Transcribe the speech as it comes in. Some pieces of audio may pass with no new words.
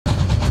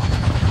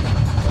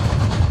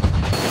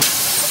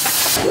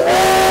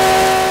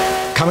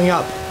Coming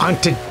up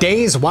on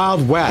today's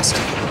Wild West.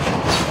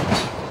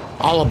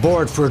 All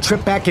aboard for a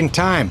trip back in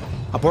time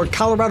aboard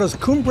Colorado's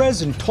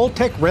Cumbres and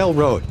Toltec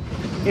Railroad.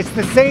 It's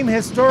the same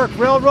historic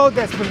railroad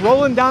that's been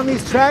rolling down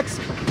these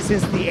tracks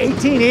since the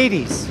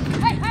 1880s.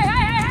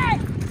 Hey.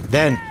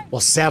 Then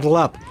we'll saddle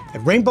up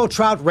at Rainbow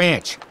Trout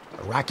Ranch,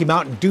 a Rocky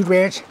Mountain Dude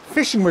Ranch,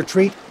 fishing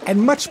retreat,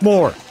 and much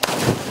more.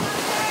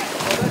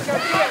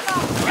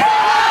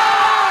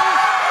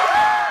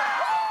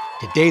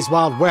 Today's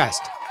Wild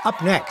West,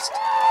 up next.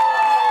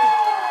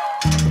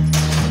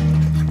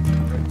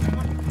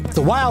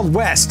 The Wild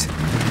West.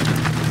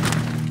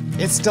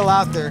 It's still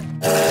out there.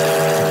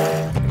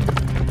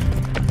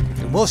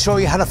 And we'll show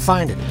you how to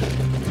find it.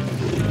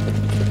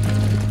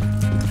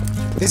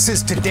 This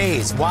is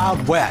today's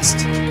Wild West.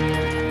 The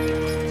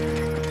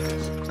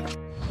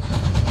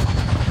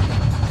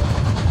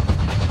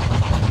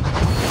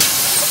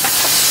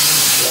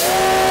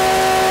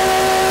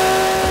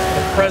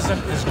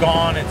present is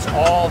gone, it's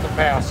all the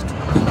past.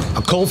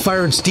 A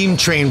coal-fired steam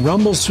train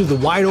rumbles through the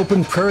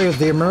wide-open prairie of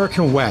the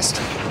American West.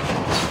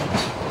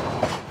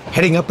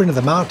 Heading up into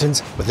the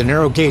mountains, where the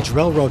narrow-gauge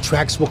railroad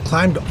tracks will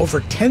climb to over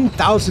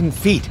 10,000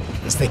 feet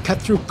as they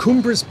cut through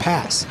Cumbres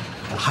Pass,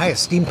 the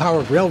highest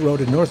steam-powered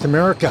railroad in North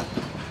America.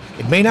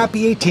 It may not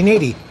be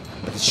 1880,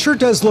 but it sure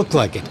does look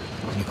like it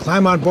when you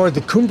climb on board the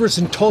Cumbres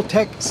and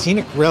Toltec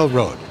Scenic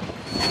Railroad.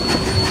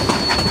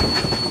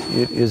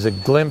 It is a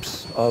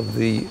glimpse of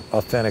the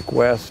authentic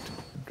West.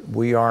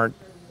 We aren't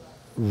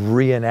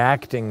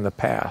reenacting the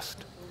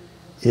past.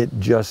 It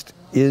just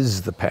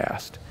is the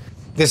past.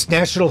 This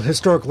National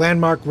Historic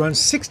Landmark runs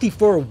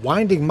 64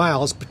 winding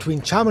miles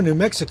between Chama, New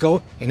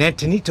Mexico and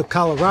Antonito,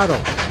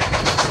 Colorado,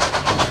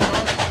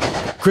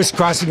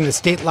 crisscrossing the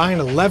state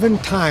line 11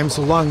 times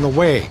along the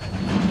way.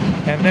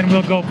 And then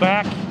we'll go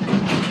back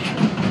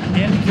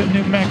into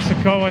New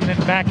Mexico and then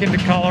back into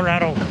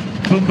Colorado.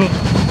 Boom, boom.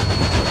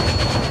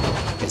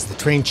 As the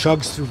train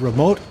chugs through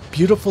remote,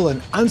 beautiful,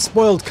 and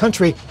unspoiled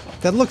country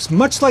that looks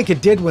much like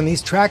it did when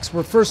these tracks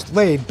were first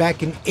laid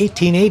back in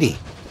 1880.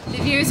 The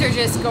views are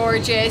just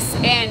gorgeous,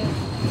 and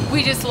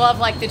we just love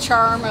like the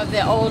charm of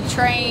the old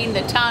train,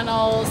 the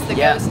tunnels, the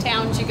ghost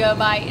towns you go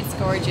by. It's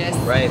gorgeous.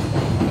 Right.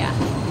 Yeah.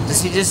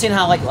 Just seeing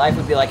how like life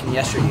would be like in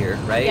yesteryear,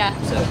 right? Yeah.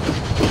 So.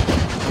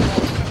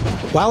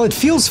 While it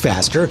feels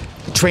faster,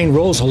 the train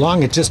rolls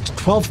along at just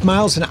 12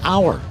 miles an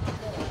hour.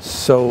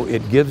 So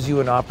it gives you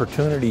an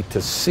opportunity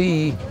to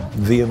see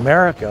the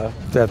America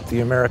that the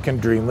American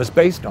dream was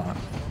based on.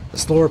 The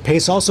slower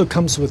pace also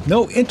comes with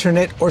no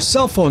internet or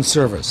cell phone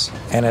service.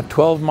 And at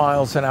 12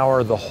 miles an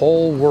hour, the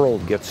whole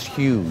world gets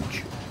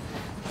huge.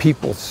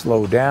 People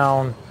slow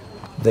down,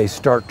 they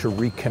start to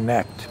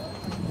reconnect.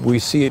 We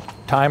see it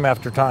time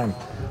after time.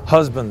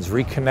 Husbands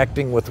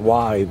reconnecting with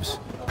wives,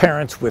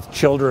 parents with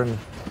children,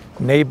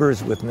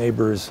 neighbors with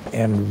neighbors,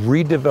 and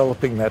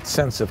redeveloping that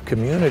sense of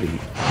community.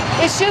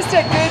 It's just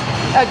a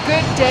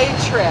good day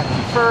trip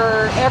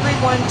for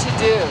everyone to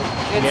do.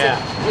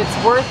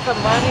 It's worth the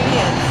money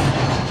and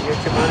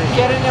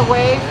getting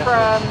away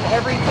from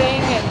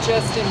everything and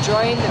just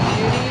enjoying the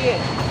beauty.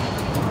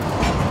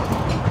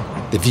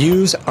 The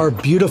views are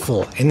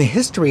beautiful and the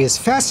history is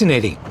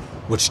fascinating,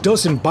 which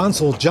Docent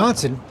Bonsall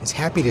Johnson is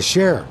happy to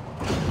share.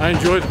 I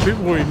enjoy the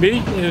people we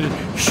meet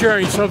and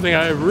sharing something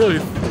I'm really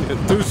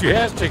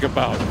enthusiastic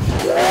about.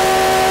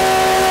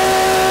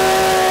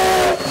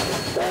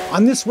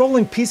 On this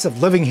rolling piece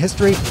of living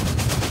history,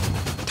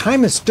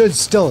 time has stood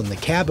still in the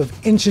cab of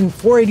engine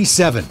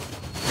 487.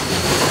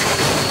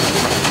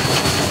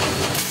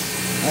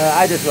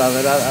 I just love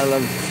it. I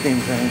love steam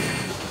trains.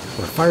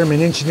 Where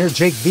fireman engineer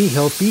Jake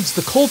Vigil feeds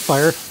the coal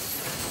fire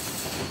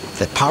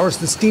that powers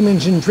the steam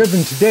engine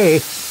driven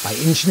today by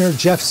engineer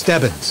Jeff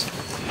Stebbins.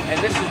 And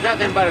this is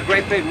nothing but a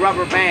great big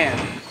rubber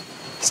band.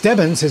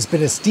 Stebbins has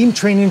been a steam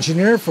train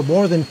engineer for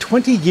more than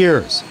 20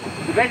 years.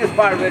 The biggest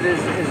part of it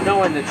is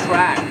knowing the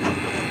track,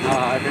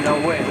 to know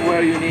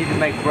where you need to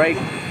make brake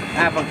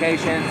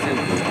applications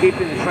and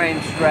keeping the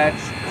train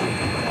stretched.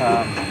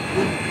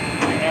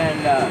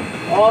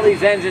 All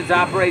these engines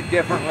operate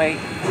differently.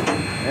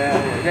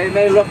 They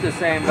may look the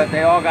same, but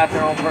they all got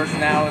their own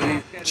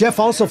personalities. Jeff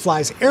also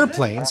flies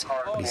airplanes,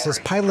 but he says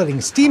piloting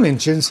steam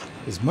engines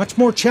is much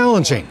more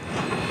challenging.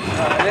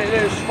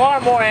 There's far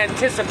more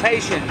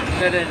anticipation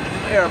than an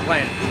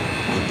airplane.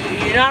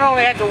 You not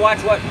only have to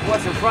watch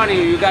what's in front of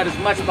you, you got as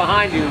much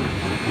behind you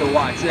to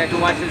watch. You have to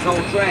watch this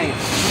whole train.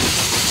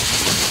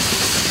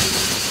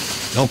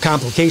 No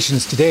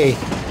complications today.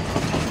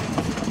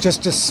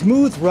 Just a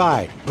smooth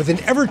ride with an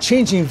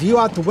ever-changing view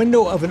out the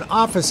window of an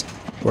office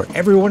where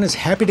everyone is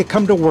happy to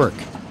come to work.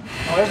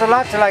 Well, there's a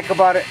lot to like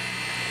about it.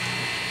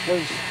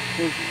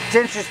 It's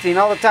interesting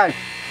all the time.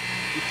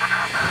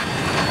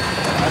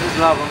 I just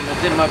love them.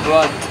 It's in my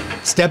blood.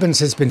 Stebbins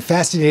has been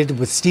fascinated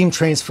with steam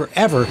trains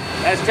forever.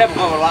 That's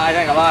typical of I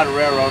think a lot of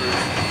railroaders.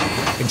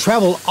 And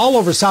traveled all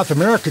over South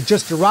America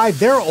just to ride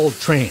their old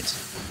trains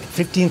at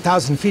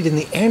 15,000 feet in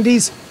the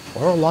Andes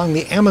or along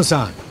the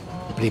Amazon.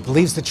 But he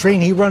believes the train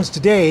he runs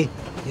today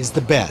is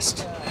the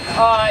best.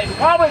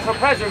 Probably for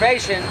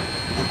preservation,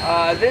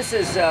 this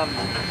is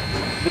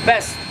the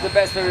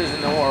best there is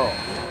in the world.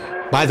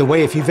 By the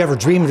way, if you've ever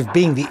dreamed of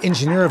being the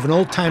engineer of an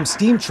old-time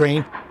steam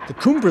train, the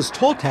Cumbres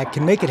Toltec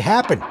can make it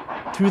happen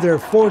through their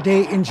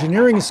 4-day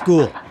engineering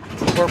school.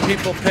 Where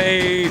people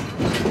pay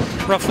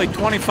roughly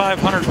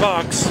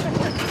 $2,500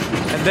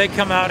 and they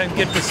come out and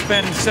get to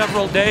spend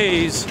several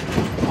days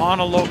on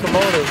a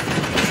locomotive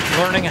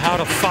learning how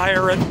to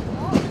fire it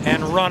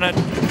and run it,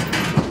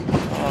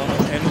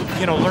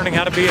 and learning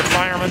how to be a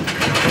fireman,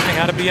 learning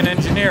how to be an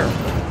engineer.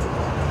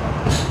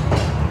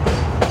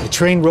 The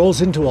train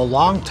rolls into a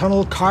long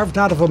tunnel carved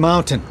out of a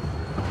mountain,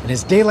 and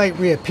as daylight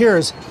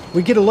reappears,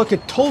 we get a look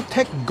at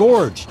Toltec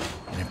Gorge,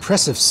 an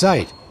impressive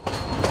sight.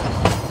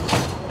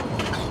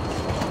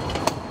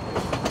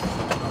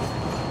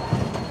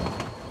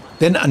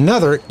 Then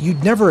another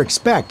you'd never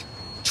expect,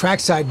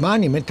 trackside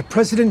monument to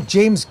President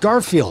James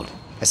Garfield,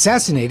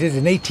 assassinated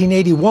in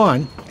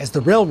 1881 as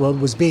the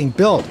railroad was being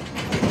built.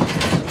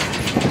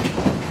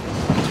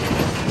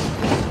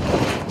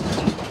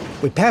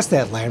 We pass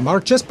that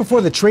landmark just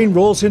before the train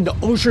rolls into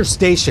Osier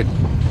Station.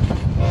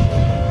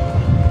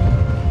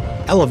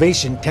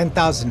 Elevation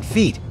 10,000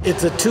 feet.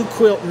 It's a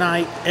 2-quilt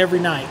night every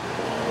night.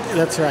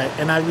 That's right,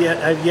 and I've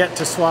yet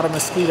to swat a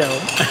mosquito.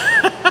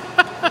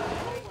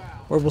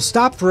 Where we'll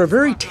stop for a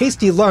very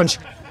tasty lunch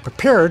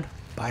prepared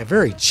by a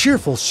very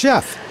cheerful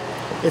chef.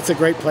 It's a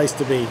great place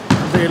to be.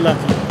 I'm very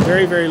lucky,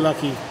 very, very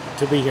lucky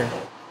to be here.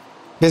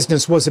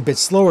 Business was a bit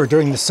slower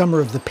during the summer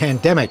of the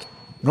pandemic.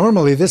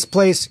 Normally, this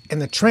place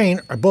and the train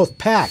are both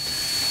packed.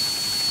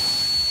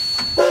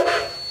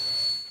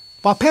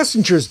 While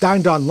passengers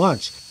dined on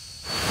lunch,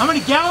 How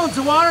many gallons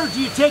of water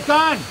do you take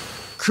on?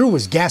 crew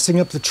was gassing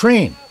up the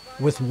train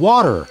with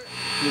water.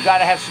 You got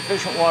to have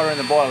sufficient water in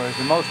the boiler. It's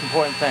the most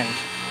important thing.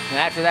 And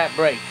after that,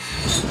 brakes.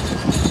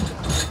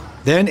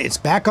 Then it's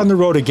back on the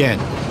road again.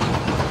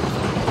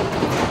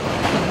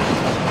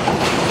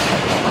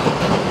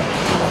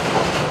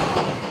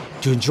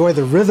 To enjoy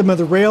the rhythm of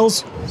the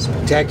rails,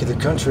 spectacular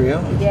country,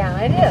 huh? Yeah,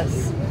 it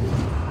is.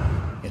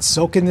 And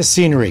soak in the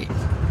scenery.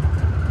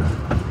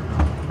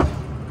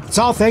 It's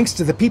all thanks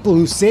to the people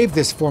who saved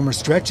this former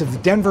stretch of the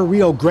Denver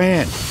Rio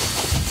Grande.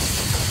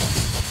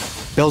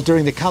 Built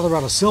during the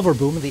Colorado silver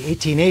boom of the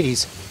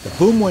 1880s, the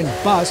boom went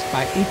bust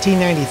by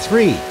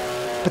 1893.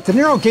 But the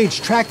narrow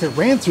gauge track that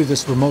ran through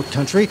this remote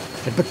country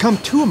had become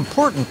too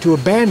important to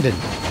abandon.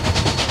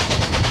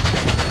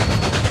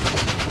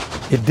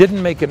 It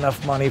didn't make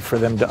enough money for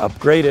them to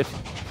upgrade it,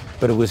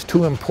 but it was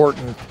too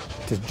important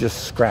to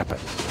just scrap it.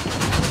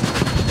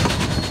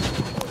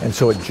 And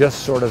so it just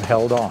sort of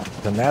held on.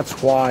 And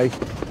that's why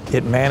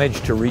it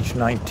managed to reach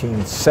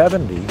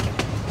 1970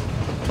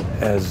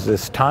 as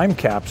this time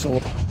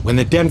capsule. When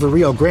the Denver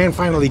Rio Grande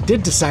finally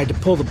did decide to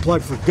pull the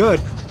plug for good,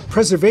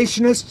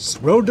 preservationists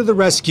rode to the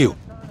rescue.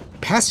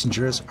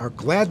 Passengers are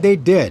glad they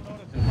did.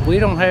 We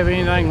don't have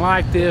anything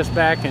like this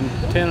back in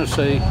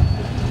Tennessee,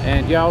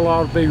 and y'all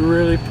ought to be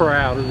really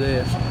proud of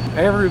this.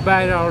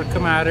 Everybody ought to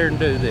come out here and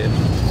do this.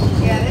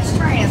 Yeah, this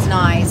train is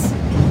nice.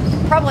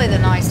 Probably the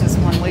nicest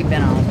one we've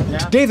been on.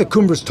 Today, the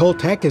Cumbres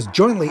Toltec is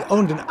jointly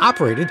owned and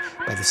operated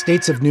by the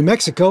states of New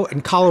Mexico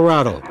and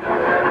Colorado.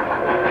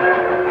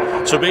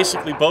 So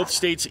basically, both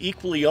states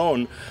equally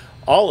own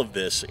all of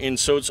this, and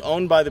so it's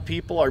owned by the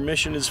people. Our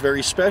mission is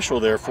very special,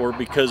 therefore,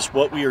 because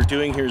what we are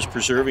doing here is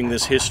preserving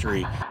this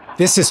history.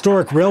 This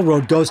historic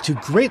railroad goes to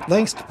great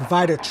lengths to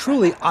provide a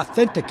truly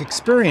authentic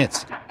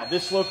experience.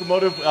 This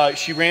locomotive,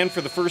 she ran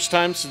for the first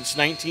time since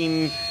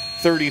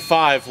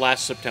 1935,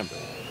 last September.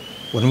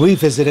 When we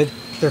visited,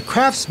 their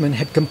craftsmen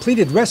had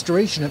completed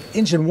restoration of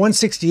Engine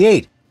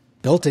 168,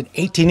 built in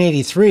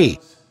 1883,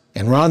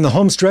 and were on the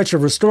home stretch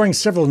of restoring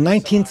several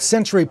 19th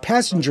century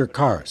passenger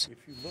cars.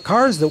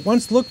 Cars that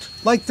once looked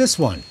like this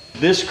one.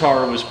 This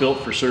car was built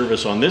for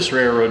service on this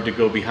railroad to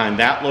go behind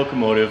that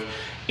locomotive,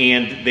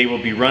 and they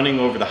will be running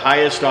over the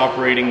highest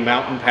operating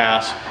mountain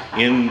pass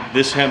in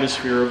this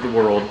hemisphere of the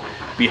world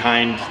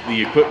behind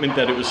the equipment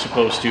that it was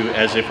supposed to,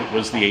 as if it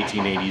was the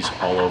 1880s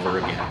all over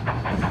again.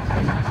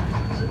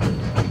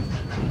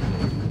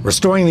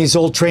 Restoring these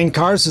old train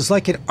cars is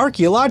like an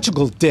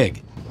archaeological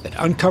dig that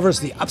uncovers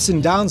the ups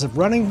and downs of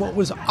running what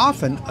was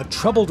often a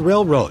troubled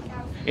railroad.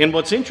 And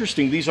what's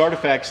interesting, these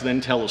artifacts then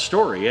tell a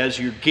story as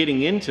you're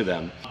getting into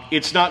them.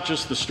 It's not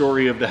just the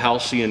story of the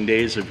halcyon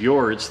days of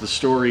yore, it's the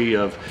story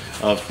of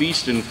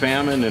feast and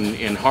famine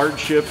and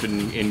hardship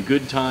and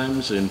good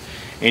times, and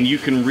you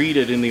can read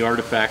it in the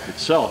artifact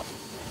itself.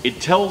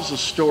 It tells a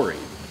story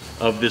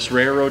of this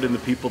railroad and the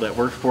people that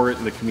work for it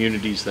and the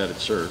communities that it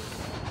served.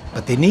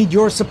 But they need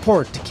your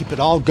support to keep it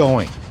all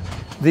going.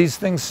 These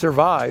things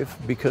survive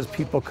because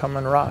people come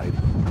and ride.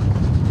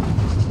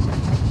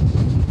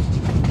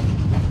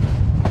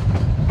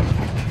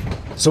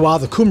 So while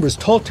the Cumbres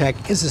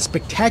Toltec is a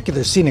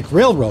spectacular scenic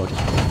railroad,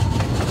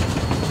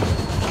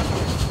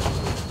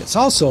 it's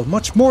also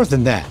much more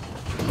than that.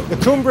 The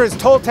Cumbres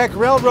Toltec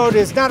Railroad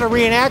is not a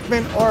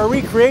reenactment or a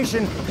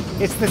recreation.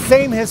 It's the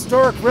same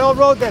historic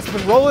railroad that's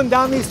been rolling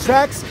down these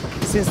tracks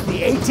since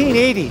the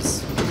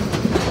 1880s.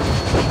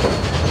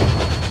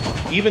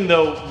 Even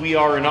though we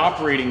are an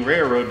operating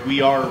railroad,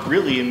 we are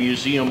really a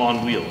museum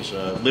on wheels,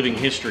 a living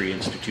history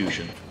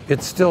institution.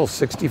 It's still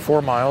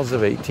 64 miles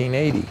of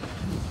 1880.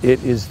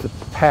 It is the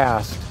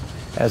past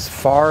as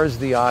far as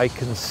the eye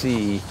can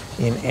see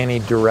in any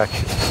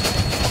direction.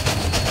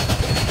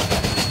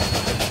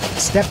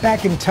 Step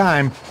back in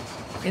time,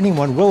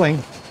 anyone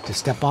willing to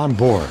step on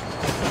board.